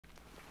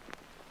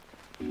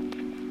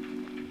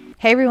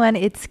Hey everyone,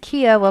 it's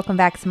Kia. Welcome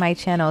back to my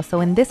channel. So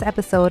in this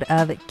episode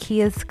of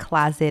Kia's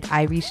Closet,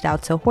 I reached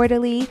out to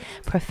Hortally,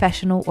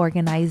 professional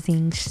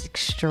organizing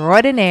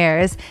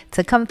extraordinaires,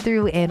 to come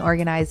through and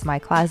organize my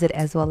closet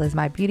as well as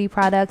my beauty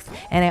products.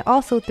 And I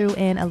also threw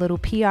in a little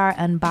PR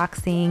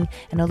unboxing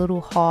and a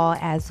little haul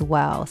as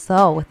well.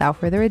 So without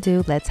further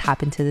ado, let's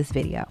hop into this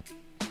video.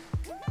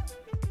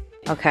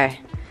 Okay.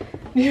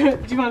 Do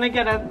you want to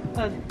get a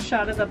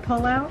shot of the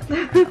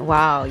pullout?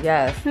 Wow,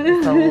 yes.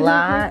 It's a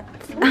lot.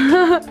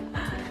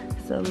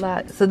 It's a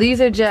lot. So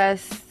these are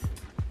just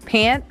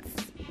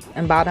pants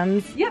and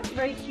bottoms? Yep,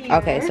 right here.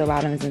 Okay, so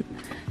bottoms. And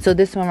so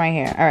this one right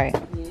here. All right.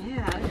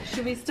 Yeah.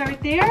 Should we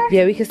start there?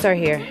 Yeah, we can start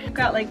here. We've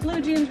got like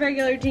blue jeans,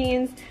 regular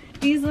jeans.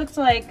 These look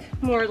like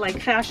more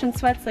like fashion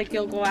sweats, like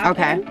you'll go out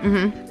in.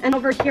 And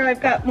over here I've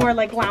got more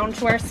like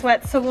loungewear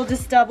sweats, so we'll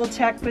just double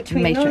check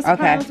between those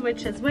piles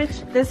which is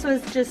which. This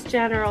was just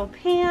general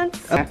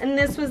pants, and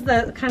this was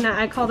the kind of,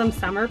 I call them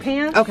summer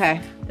pants.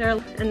 Okay.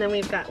 And then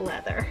we've got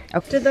leather.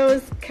 Okay. Do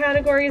those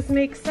categories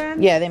make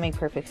sense? Yeah, they make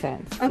perfect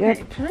sense.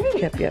 Okay,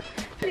 great. Yep.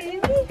 Baby.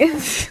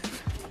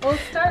 We'll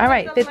start all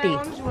right, with the 50.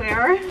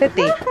 loungewear.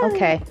 50.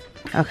 Okay.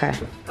 Okay.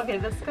 Okay,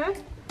 this guy?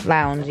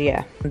 Lounge,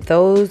 yeah.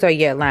 Those are,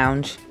 yeah,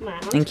 lounge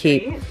and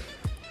keep. Great.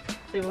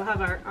 So we'll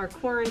have our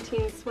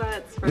quarantine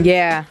sweats.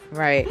 Yeah,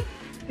 right.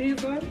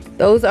 These ones?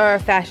 Those are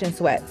fashion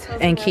sweats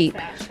and keep.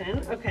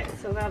 Fashion. Okay,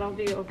 so that'll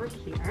be over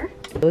here.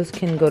 Those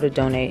can go to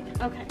donate.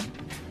 Okay,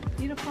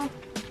 beautiful.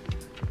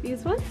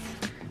 These ones?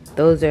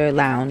 Those are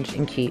lounge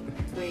and keep.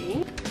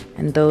 Great.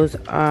 And those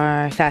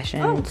are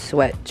fashion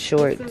sweat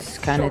shorts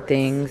kind of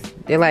things.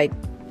 They're like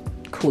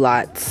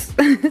culottes.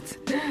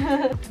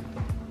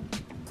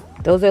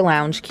 Those are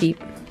lounge keep.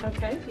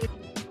 Okay.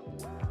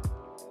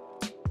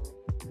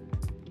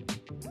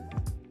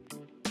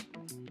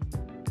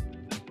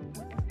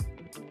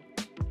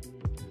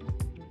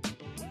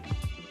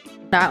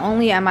 Not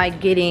only am I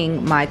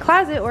getting my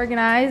closet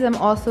organized, I'm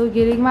also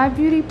getting my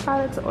beauty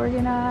products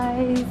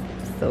organized.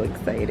 I'm so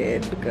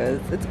excited because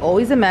it's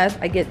always a mess.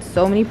 I get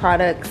so many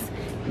products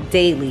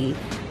daily.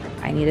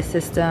 I need a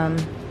system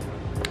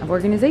of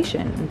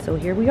organization, and so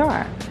here we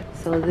are.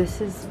 So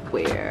this is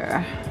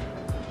where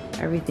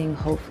everything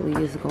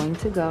hopefully is going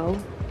to go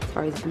as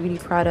far as beauty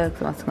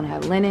products. I'm also going to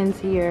have linens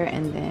here,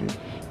 and then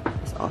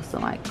there's also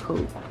my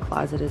coat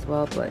closet as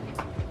well, but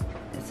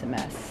it's a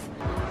mess.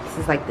 This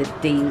is like the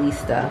daily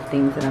stuff,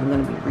 things that I'm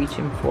going to be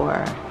reaching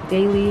for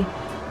daily.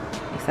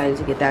 Excited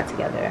to get that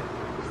together.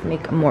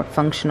 Make a more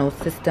functional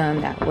system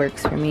that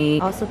works for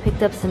me. Also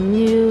picked up some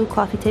new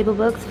coffee table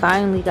books.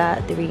 Finally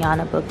got the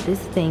Rihanna book.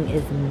 This thing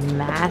is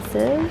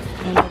massive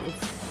and it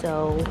is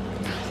so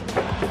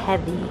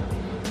heavy.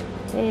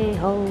 Hey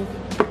ho.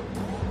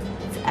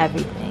 It's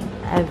everything.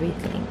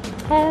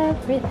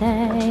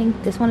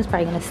 This one is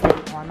probably gonna stay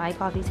on my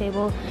coffee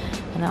table.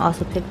 And I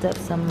also picked up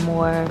some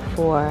more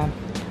for,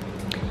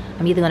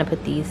 I'm either gonna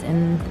put these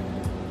in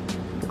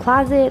the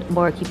closet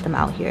or keep them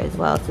out here as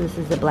well. So this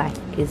is the Black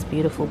is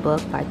Beautiful book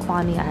by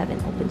Kwani. I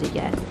haven't opened it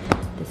yet.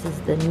 This is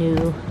the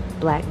new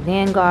Black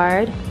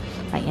Vanguard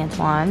by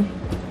Antoine.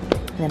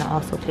 And then I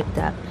also picked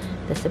up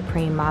the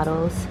Supreme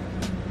Models.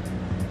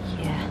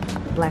 Yeah,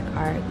 Black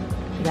art.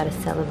 You gotta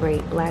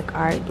celebrate Black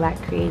art, Black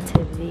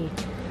creativity.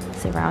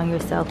 Surround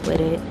yourself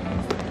with it.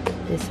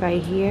 This right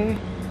here,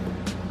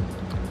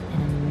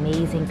 an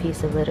amazing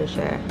piece of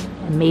literature,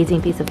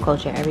 amazing piece of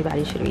culture.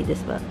 Everybody should read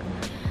this book.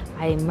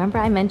 I remember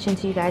I mentioned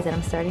to you guys that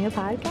I'm starting a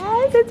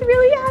podcast. It's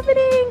really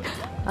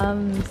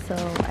happening. So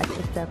I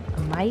picked up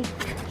a mic,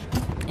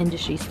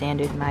 industry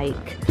standard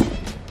mic.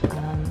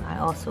 I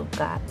also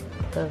got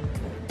the,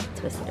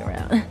 twist it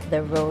around,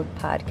 the Rode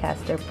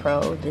Podcaster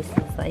Pro. This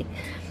is like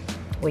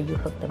where you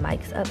hook the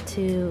mics up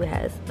to. It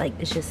has like,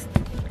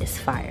 it's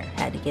fire.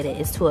 Had to get it.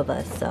 It's two of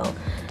us, so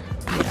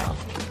you know,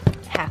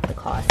 half the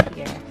cost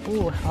here.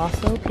 Ooh,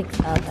 also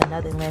picked up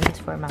another lens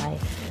for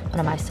one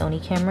of my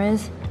Sony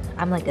cameras.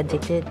 I'm like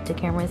addicted to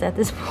cameras at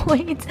this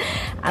point.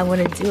 I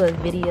want to do a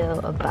video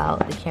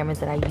about the cameras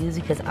that I use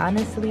because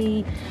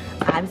honestly,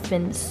 I've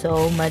spent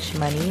so much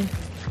money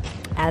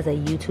as a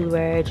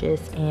YouTuber,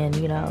 just, and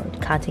you know,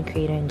 content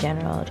creator in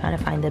general, trying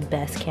to find the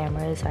best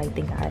cameras. I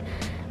think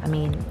I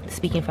mean,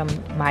 speaking from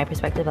my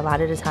perspective, a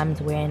lot of the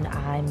times when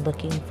I'm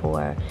looking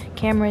for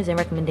cameras and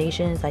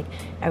recommendations, like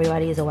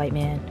everybody is a white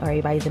man or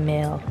everybody's a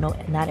male. No,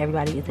 not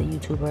everybody is a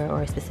YouTuber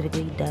or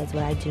specifically does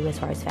what I do as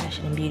far as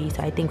fashion and beauty.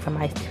 So I think from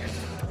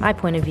my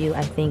point of view,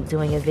 I think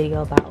doing a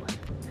video about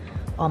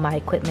all my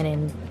equipment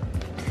and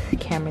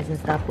cameras and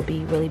stuff will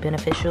be really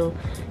beneficial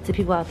to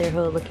people out there who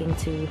are looking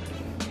to,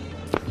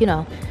 you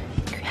know,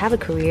 have a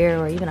career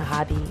or even a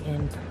hobby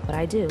in what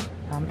I do.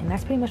 And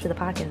that's pretty much what the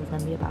podcast is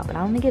going to be about, but I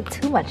don't want to give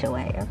too much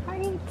away,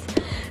 alright?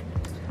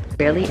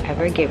 Rarely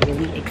ever get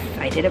really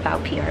excited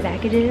about PR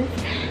packages.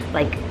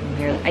 Like,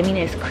 I mean,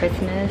 it's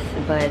Christmas,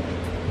 but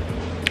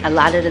a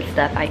lot of the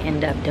stuff I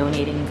end up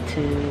donating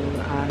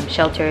to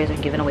shelters or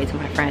giving away to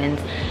my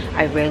friends.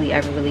 I rarely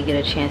ever really get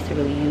a chance to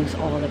really use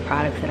all the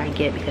products that I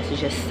get because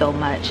it's just so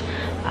much.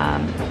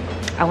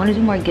 I want to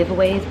do more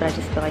giveaways, but I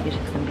just feel like it's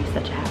just going to be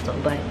such a hassle.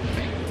 But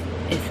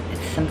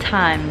it's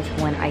sometimes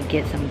when I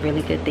get some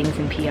really good things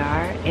in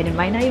PR, and it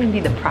might not even be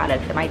the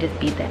products, it might just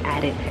be the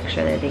added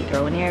extra that they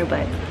throw in there,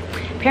 but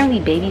apparently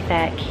Baby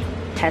Fat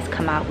has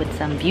come out with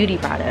some beauty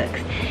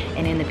products,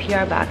 and in the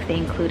PR box they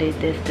included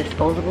this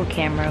disposable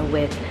camera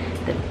with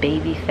the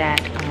Baby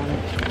Fat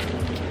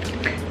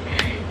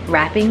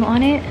wrapping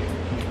on it.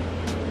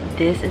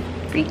 This is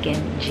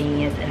freaking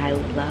genius, and I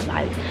love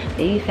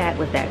Baby Fat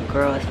was that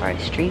girl as far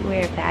as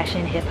streetwear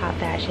fashion, hip-hop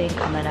fashion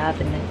coming up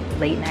in the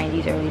late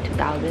 90s, early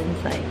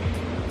 2000s, like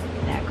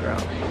that girl.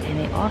 And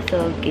they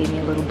also gave me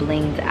a little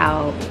blinged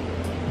out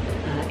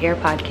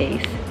AirPod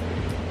case.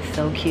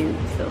 So cute,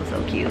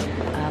 so cute.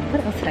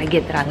 What else did I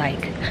get that I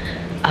like?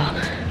 Oh,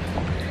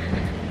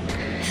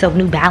 so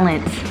New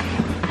Balance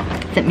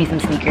sent me some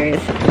sneakers.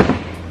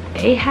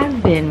 They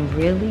have been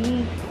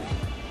really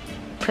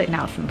putting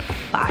out some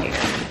fire.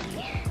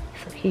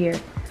 So here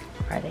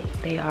are they.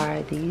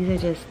 These are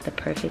just the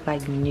perfect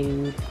like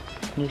nude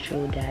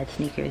neutral dad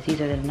sneakers. These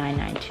are the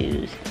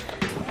 992s.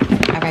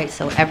 All right,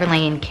 so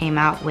Everlane came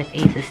out with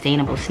a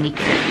sustainable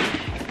sneaker.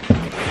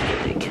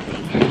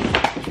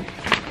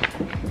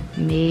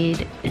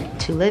 Made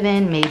to live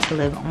in, made to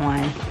live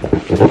on.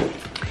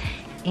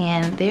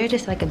 And they're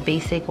just like a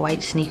basic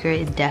white sneaker.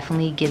 It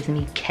definitely gives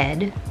me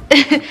ked.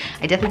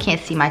 I definitely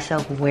can't see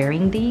myself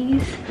wearing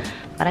these,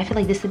 but I feel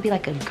like this would be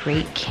like a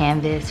great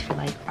canvas for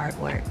like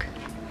artwork.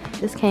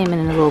 This came in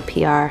a little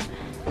PR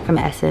from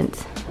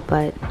Essence,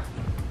 but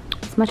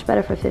it's much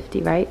better for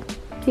 50, right?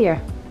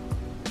 Here.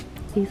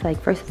 He's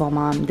like, first of all,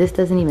 Mom, this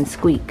doesn't even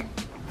squeak.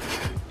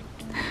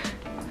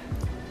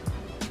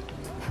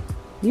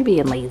 You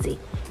being lazy.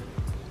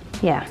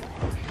 Yeah.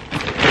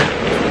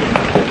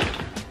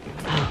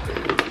 Oh.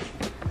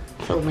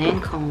 So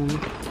Lancome,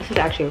 this is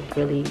actually a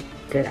really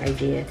good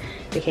idea.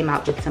 They came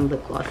out with some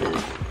lip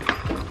glosses.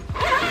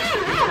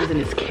 It was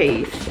in its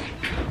case.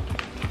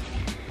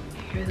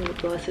 Here's the lip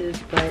glosses,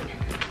 but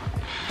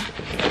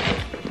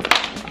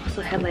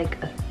also had like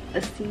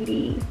a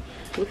CD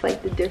with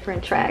like the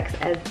different tracks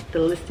as the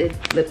listed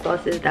lip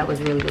glosses. That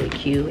was really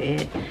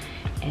cute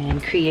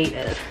and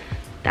creative.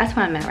 That's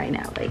what I'm at right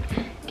now. Like,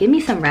 give me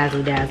some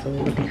razzle dazzle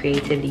with the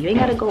creativity. You ain't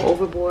gotta go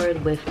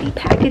overboard with the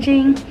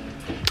packaging,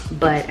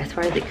 but as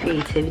far as the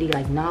creativity,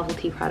 like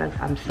novelty products,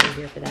 I'm so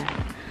here for that.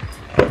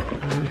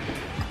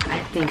 I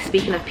think,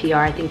 speaking of PR,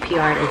 I think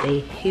PR is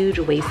a huge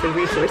waste of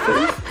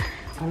resources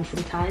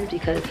sometimes,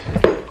 because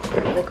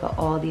look at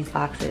all these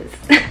boxes.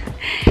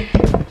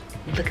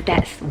 Look at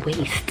that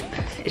waste.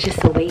 It's just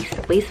so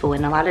wasteful,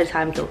 and a lot of the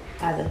times they'll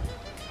have a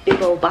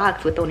big old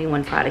box with only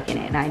one product in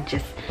it, and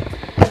it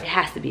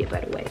has to be a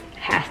better way. It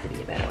has to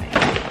be a better way.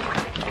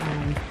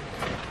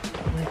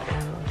 What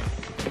else?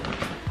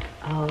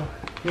 Oh,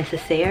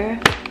 Necessaire.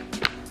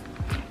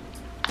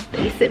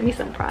 They sent me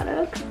some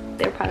products.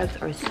 Their products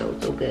are so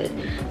good.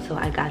 So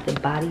I got the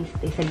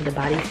they sent me the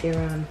body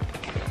serum,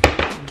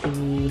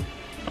 the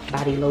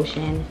body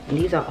lotion, and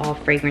these are all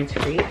fragrance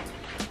free.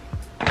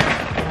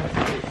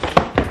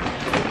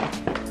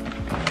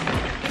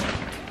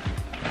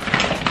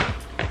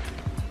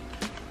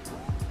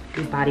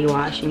 Body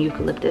wash and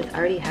eucalyptus. I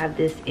already have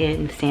this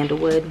in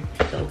sandalwood,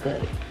 so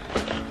good.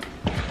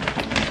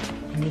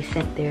 And they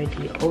sent their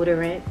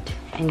deodorant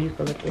and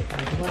eucalyptus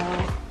as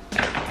well.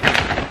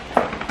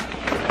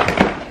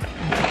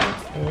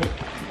 And that's it.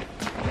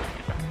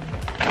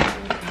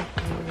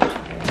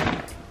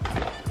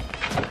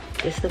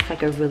 This looks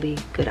like a really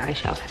good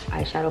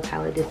eyeshadow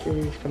palette. This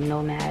is from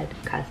Nomad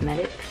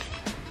Cosmetics.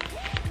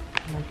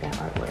 I like that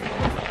artwork.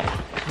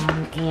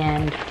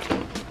 And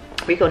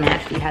Rico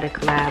Nasty had a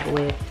collab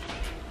with,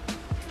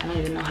 I don't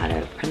even know how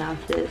to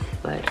pronounce this,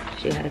 but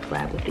she had a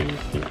collab with these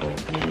people,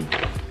 and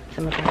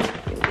some of them are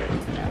really good,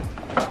 you know.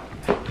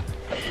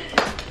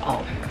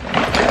 Oh,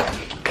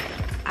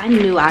 I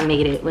knew I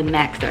made it when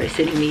Mac started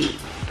sending me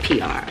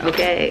PR,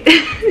 okay?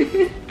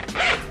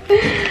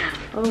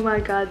 Oh my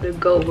God, the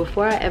GOAT.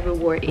 Before I ever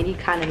wore any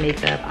kind of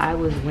makeup, I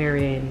was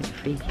wearing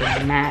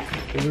freaking MAC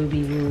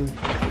Ruby Woo.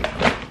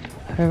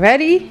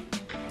 Ready?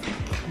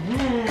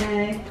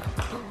 Hey.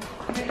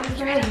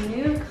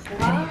 New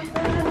Kloset.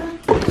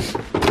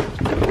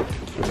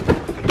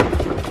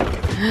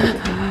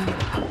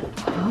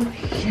 Oh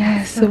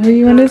yes, so where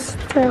you want to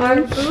start?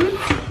 Our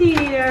boots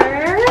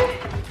here,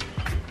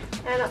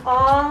 and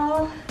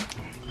all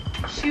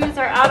shoes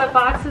are out of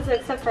boxes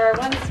except for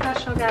one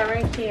special guy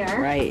right here.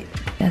 Right.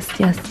 Yes,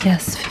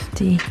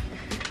 50.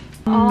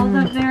 All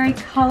the very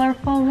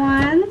colorful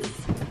ones.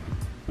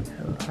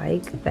 I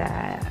like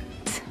that.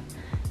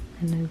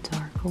 And the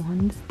dark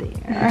ones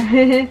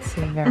there.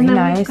 So very and then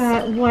nice. We've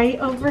got white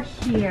over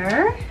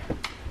here.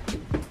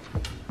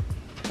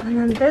 And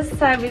then this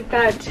side we've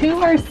got two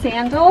are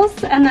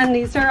sandals, and then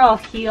these are all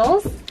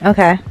heels.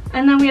 Okay.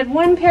 And then we had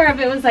one pair of,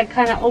 it was like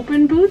kind of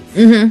open boots.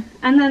 Mm-hmm.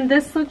 And then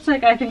this looks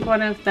like, I think,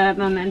 one of the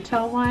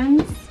Memento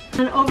ones.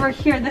 And over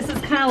here, this is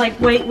kind of like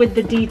white with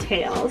the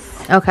details.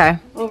 Okay.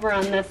 Over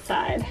on this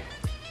side.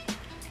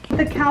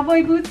 The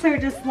cowboy boots are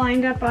just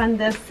lined up on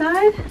this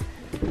side.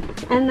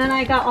 And then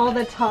I got all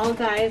the tall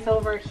guys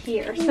over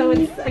here. So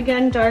it's,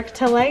 again, dark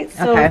to light.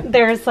 So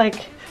there's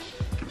like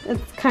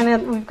it's kind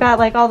of, we've got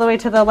like all the way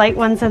to the light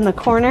ones in the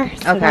corner,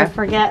 so don't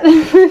forget.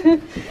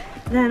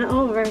 Then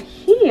over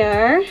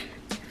here,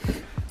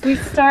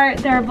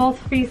 they're both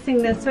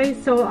facing this way.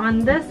 So on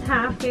this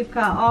half, we've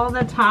got all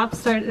the tops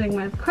starting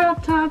with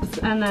crop tops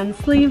and then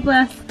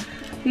sleeveless.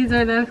 These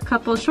are the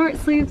couple short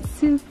sleeve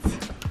suits.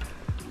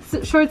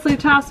 Short sleeve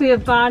tops, we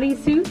have body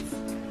suits.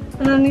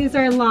 And then these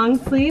are long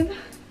sleeve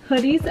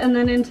hoodies and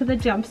then into the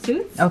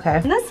jumpsuits. Okay.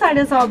 And this side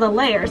is all the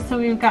layers. So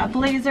we've got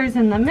blazers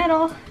in the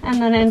middle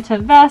and then into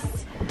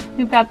vests.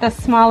 We've got the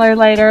smaller,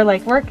 lighter,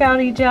 like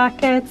workout-y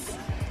jackets.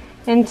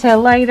 Into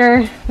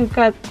lighter, we've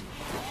got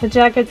the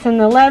jackets in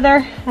the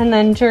leather and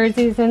then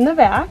jerseys in the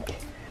back.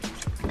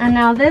 And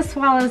now this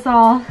wall is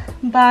all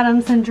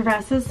bottoms and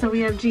dresses. So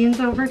we have jeans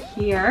over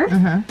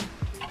here.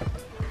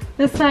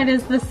 This side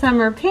is the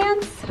summer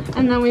pants.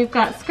 And then we've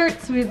got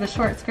skirts. We have the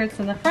short skirts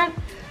in the front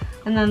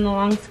and then the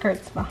long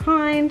skirts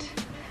behind.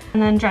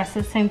 And then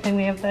dresses, same thing.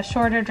 We have the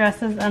shorter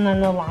dresses and then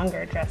the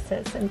longer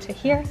dresses into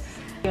here.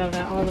 We have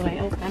that all the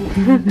way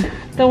open.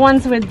 The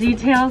ones with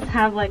details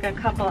have like a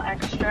couple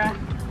extra.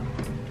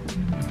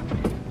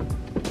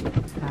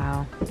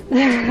 Wow.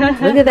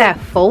 Look at that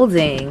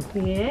folding.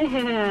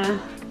 Yeah.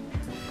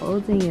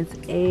 Folding is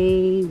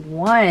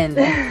A1.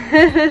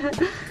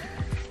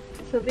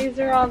 So these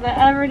are all the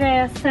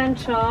everyday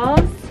essentials.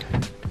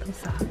 Those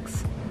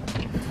socks.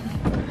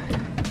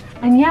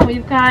 And yeah,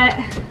 we've got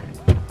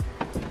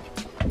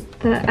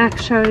the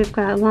extra, we've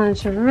got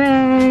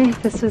lingerie.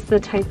 This is the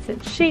tights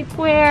and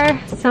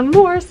shapewear. Some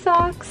more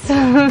socks.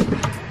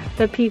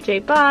 The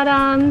PJ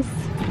bottoms.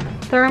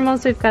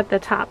 Thermals, we've got the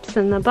tops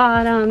and the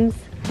bottoms.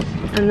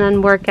 And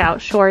then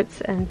workout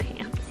shorts and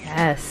pants.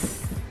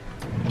 Yes.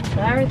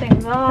 So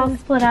everything's all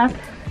split up.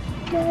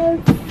 Yes.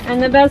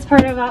 And the best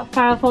part about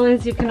file folding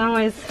is you can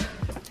always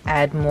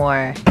add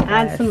more.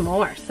 Add some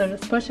more. So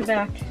just push it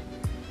back.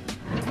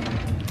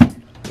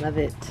 Love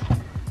it.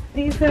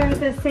 These are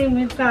the same.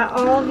 We've got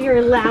all of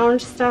your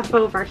lounge stuff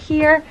over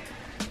here.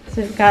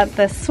 So we've got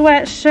the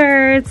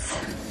sweatshirts.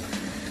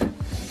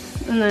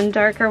 And then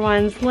darker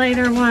ones,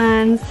 lighter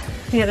ones.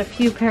 We had a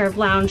few pair of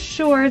lounge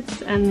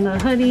shorts and the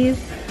hoodies.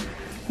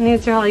 And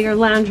these are all your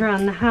lounge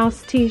around the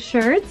house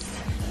t-shirts.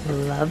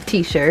 Love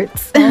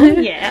t-shirts. Oh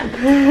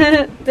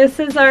yeah. This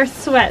is our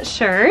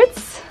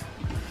sweatshirts.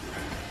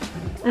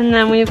 And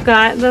then we've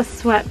got the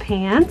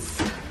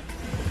sweatpants.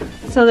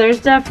 So there's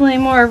definitely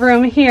more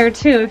room here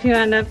too if you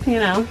end up, you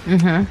know,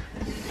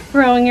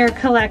 growing your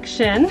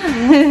collection.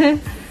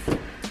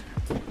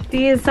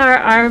 These are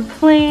our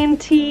plain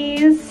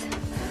tees.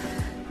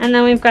 And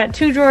then we've got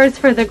 2 drawers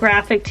for the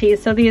graphic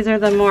tees. So these are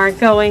the more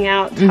going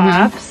out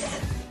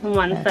tops, the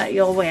ones that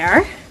you'll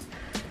wear.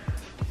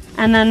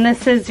 And then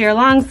this is your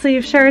long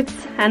sleeve shirts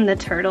and the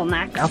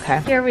turtlenecks.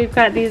 Okay. Here we've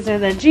got, these are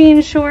the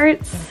jean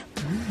shorts.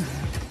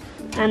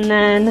 And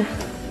then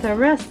the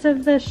rest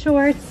of the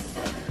shorts.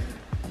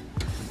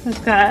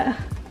 We've got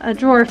a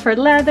drawer for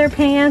leather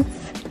pants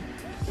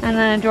and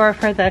then a drawer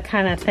for the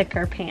kind of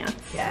thicker pants.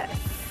 Yes.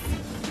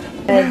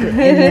 And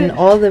then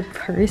all the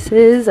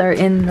purses are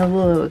in the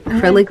little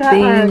acrylic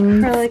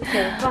things. Our acrylic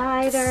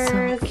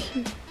dividers. So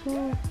cute.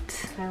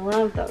 I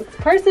love those.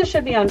 Purses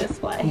should be on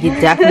display. You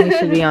definitely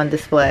should be on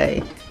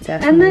display.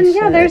 Definitely and then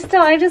yeah, should. there's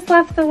still, I just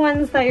left the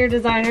ones that your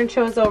designer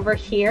chose over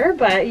here,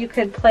 but you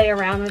could play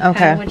around with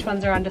kind of which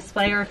ones are on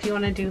display, or if you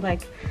want to do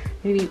like,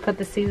 maybe put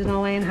the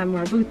seasonal away and have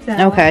more boots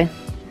out. Okay.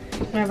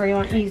 Whenever you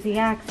want easy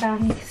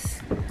access.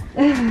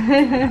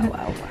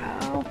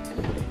 Wow.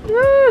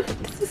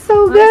 This is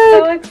so good. I'm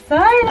so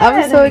excited.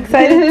 I'm so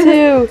excited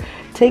too.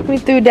 Take me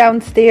through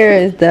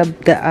downstairs, the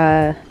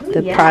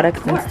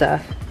products and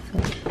stuff.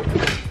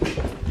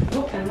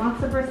 Oh, and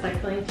lots of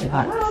recycling too.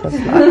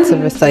 Lots of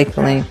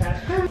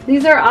recycling.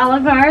 These are all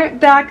of our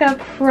backup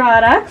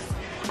products,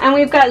 and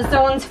we've got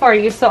zones for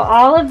you. So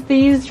all of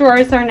these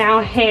drawers are now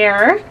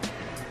hair.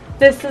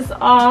 This is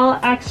all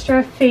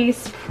extra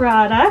face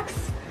products.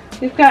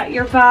 We've got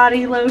your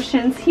body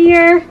lotions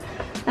here,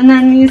 and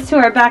then these 2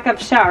 are backup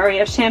shower. We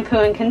have shampoo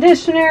and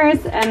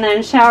conditioners, and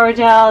then shower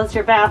gels,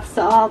 your bath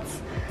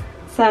salts,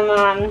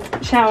 some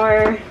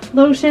shower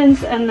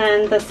lotions, and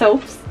then the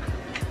soaps.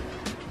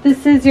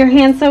 This is your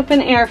hand soap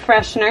and air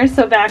freshener,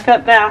 so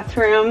backup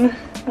bathroom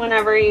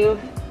whenever you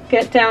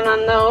get down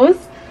on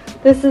those.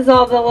 This is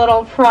all the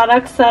little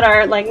products that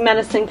are like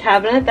medicine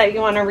cabinet that you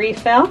want to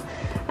refill,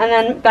 and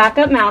then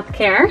backup mouth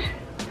care.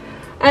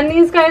 And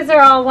these guys are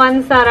all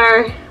ones that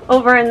are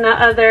over in the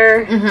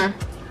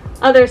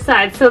other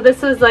side. So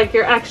this is like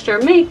your extra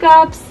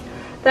makeups,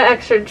 the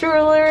extra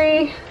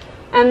jewelry,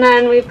 and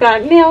then we've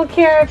got nail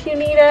care if you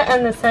need it,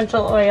 and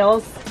essential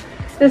oils.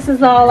 This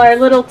is all our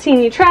little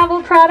teeny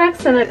travel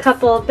products and a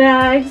couple of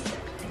bags.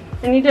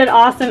 And you did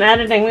awesome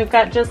editing. We've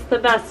got just the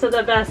best of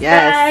the best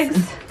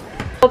bags.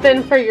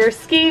 Open for your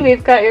ski.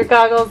 We've got your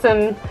goggles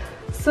and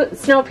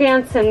snow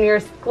pants and your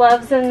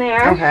gloves in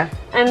there. Okay.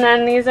 And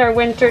then these are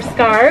winter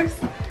scarves.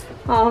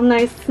 All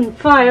nice and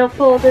file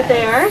folded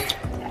there.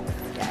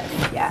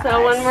 Yes.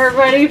 So when we're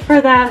ready for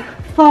that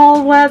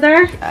fall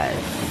weather, you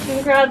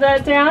can grab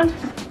that down.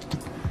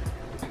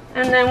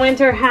 And then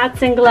winter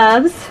hats and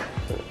gloves.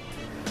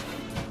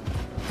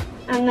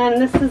 And then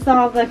this is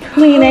all the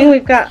cleaning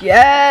we've got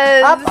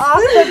up off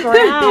the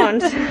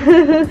ground.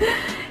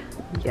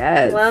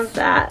 Yes. Love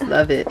that.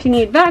 Love it. If you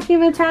need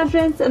vacuum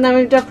attachments, and then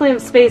we definitely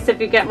have space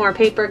if you get more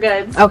paper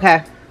goods.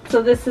 Okay.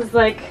 So this is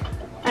like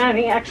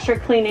any extra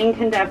cleaning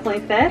can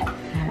definitely fit.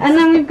 And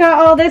then we've got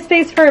all this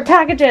space for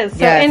packages.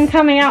 So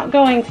incoming,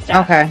 outgoing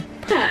stuff. Okay.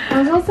 I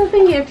was also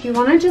thinking if you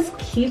want to just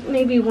keep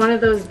maybe one of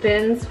those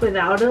bins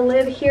without a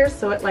lid here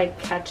so it like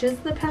catches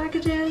the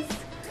packages.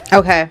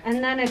 Okay.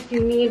 And then if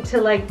you need to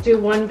like do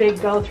one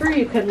big go through,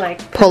 you could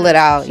like pull it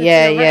out.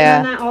 Yeah, yeah.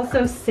 And then that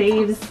also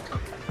saves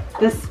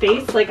the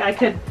space. Like I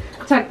could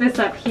tuck this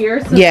up here.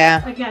 So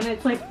again,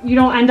 it's like you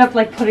don't end up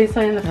like putting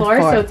something on the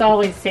floor, so it's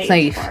always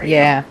safe.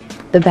 Yeah.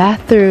 The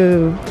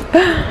bathroom.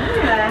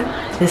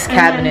 This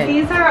cabinet.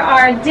 These are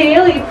our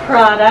daily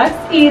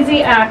products,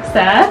 easy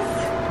access.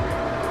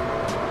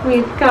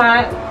 We've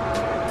got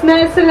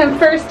medicine and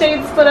first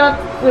aid split up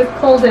with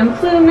cold and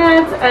flu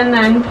meds, and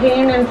then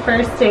pain and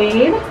first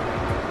aid.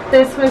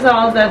 This was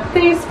all the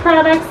face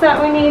products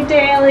that we need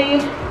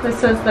daily.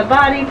 This was the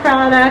body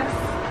products.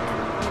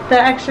 The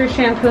extra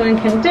shampoo and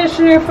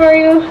conditioner for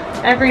you.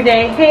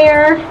 Everyday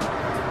hair.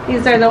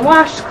 These are the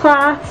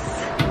washcloths.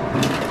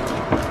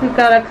 We've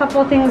got a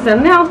couple things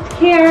of mouth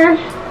care.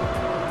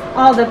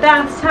 All the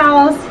bath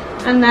towels.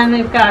 And then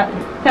we've got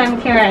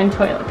fem care and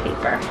toilet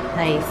paper.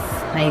 Nice.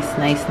 Nice,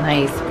 nice,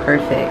 nice.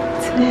 Perfect.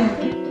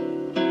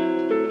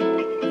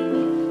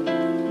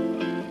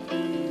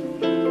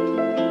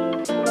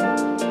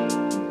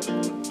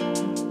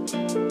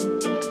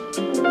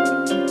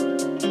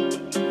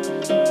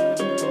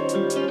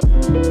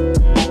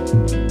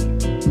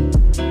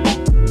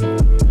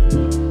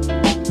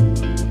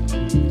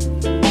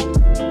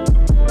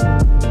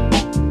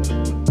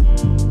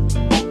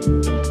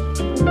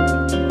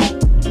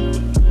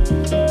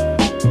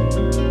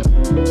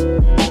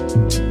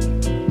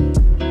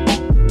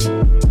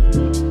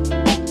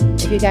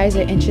 If you guys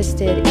are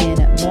interested in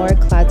more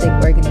closet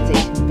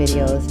organization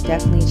videos,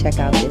 definitely check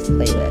out this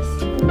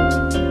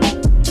playlist.